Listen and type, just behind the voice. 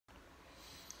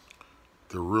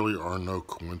There really are no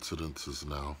coincidences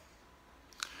now.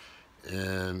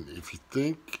 And if you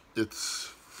think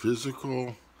it's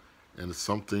physical and it's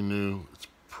something new, it's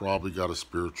probably got a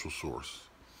spiritual source.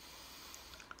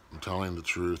 I'm telling the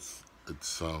truth.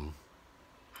 It's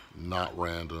not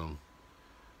random,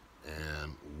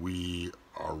 and we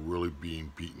are really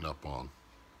being beaten up on.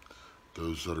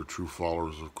 Those that are true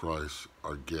followers of Christ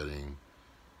are getting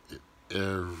it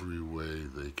every way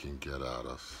they can get at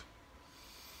us.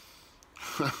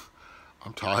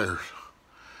 I'm tired.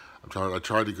 I'm tired. I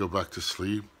tried to go back to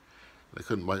sleep. I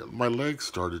couldn't. My legs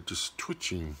started just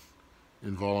twitching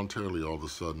involuntarily all of a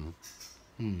sudden.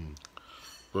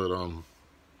 But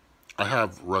I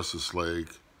have restless leg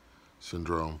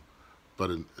syndrome, but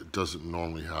it doesn't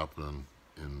normally happen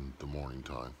in the morning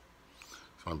time.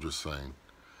 So I'm just saying.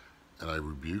 And I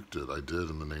rebuked it. I did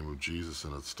in the name of Jesus,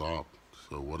 and it stopped.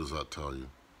 So what does that tell you?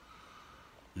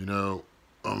 You know,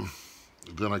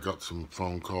 then I got some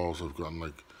phone calls. I've gotten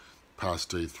like past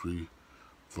day 3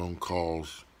 phone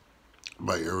calls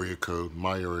by area code,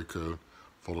 my area code,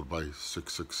 followed by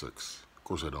 666. Of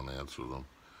course, I don't answer them.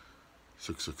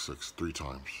 666 3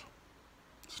 times.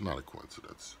 It's not a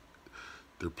coincidence.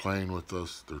 They're playing with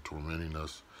us. They're tormenting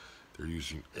us. They're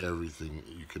using everything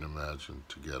you can imagine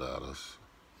to get at us.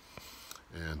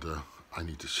 And I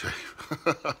need to shave.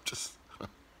 just,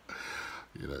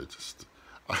 just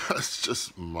it's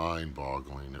just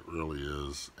mind-boggling. It really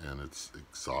is, and it's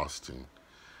exhausting.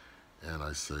 And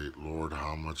I say, Lord,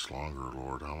 how much longer,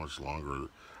 Lord? How much longer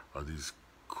are these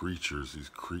creatures, these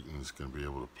cretins, going to be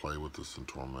able to play with us and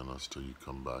torment us till you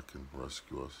come back and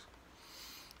rescue us?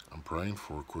 I'm praying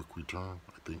for a quick return.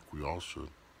 I think we all should.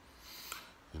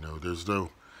 You know, there's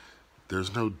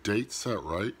no date set,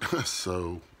 right?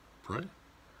 So pray.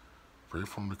 Pray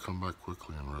for him to come back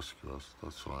quickly and rescue us.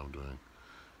 That's what I'm doing.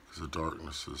 Because the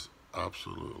darkness is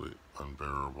absolutely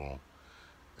unbearable.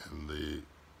 And the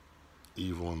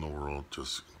evil in the world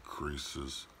just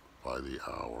increases by the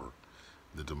hour.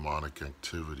 The demonic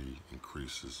activity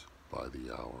increases by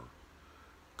the hour.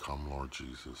 Come, Lord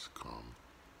Jesus, come.